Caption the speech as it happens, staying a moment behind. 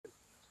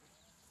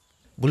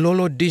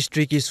Bulolo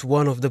district is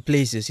one of the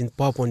places in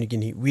Papua New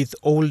Guinea with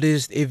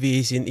oldest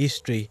aviation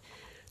history.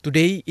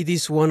 Today it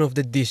is one of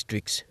the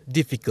districts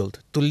difficult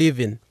to live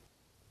in.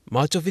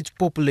 Much of its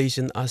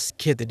population are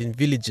scattered in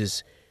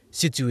villages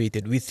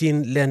situated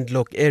within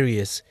landlocked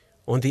areas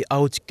on the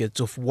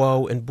outskirts of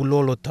Wau and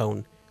Bulolo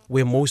town,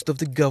 where most of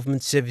the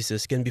government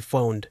services can be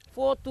found.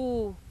 4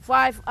 to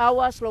 5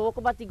 hours,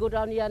 go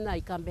down here and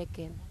I come back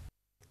in.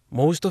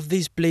 Most of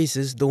these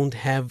places don't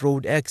have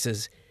road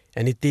access,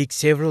 and it takes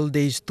several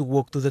days to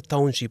walk to the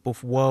township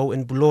of Wau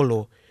and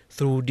Bulolo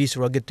through these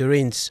rugged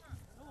terrains.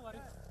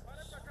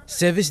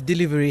 Service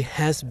delivery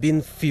has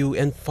been few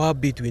and far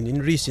between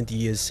in recent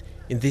years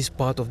in this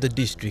part of the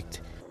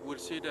district. We'll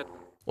see that.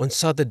 On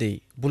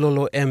Saturday,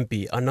 Bulolo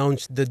MP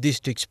announced the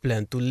district's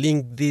plan to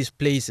link these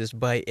places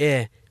by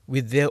air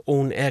with their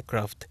own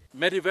aircraft.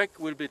 Medevac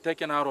will be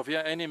taken out of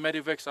here. Any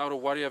medevacs out of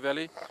Warrior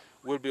Valley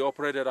will be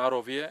operated out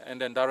of here and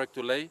then direct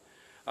to Lae.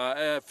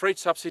 Freight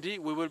subsidy,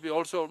 we will be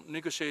also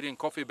negotiating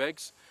coffee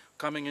bags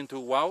coming into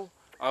Wau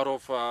out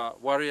of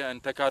Warrior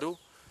and Tekadu.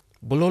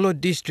 Bulolo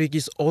district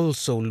is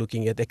also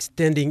looking at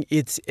extending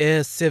its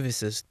air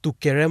services to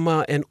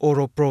Kerema and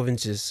Oro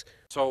provinces.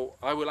 So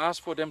I will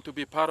ask for them to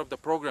be part of the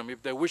program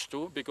if they wish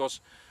to, because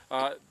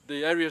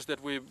the areas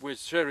that we're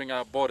sharing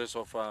are borders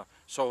of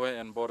Sohe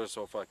and borders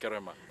of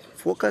Kerema.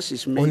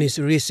 On his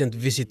recent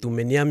visit to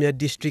Menyamia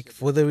district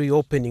for the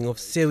reopening of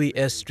Sewi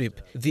airstrip,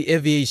 the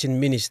aviation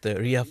minister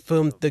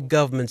reaffirmed the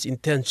government's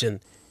intention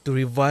to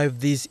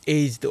revive this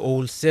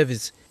aged-old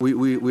service.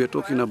 We are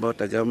talking about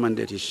a government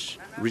that is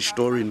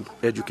restoring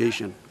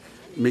education,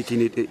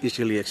 making it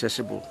easily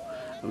accessible.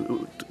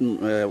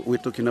 We're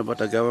talking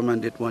about a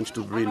government that wants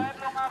to bring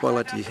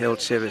quality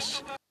health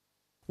service.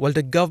 While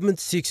the government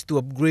seeks to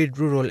upgrade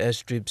rural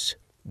airstrips,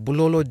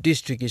 Bulolo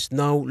district is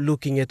now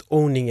looking at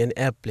owning an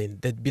airplane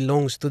that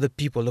belongs to the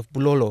people of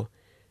Bulolo.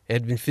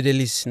 Edwin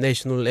Fidelis,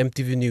 National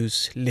EMTV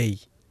News, Lae.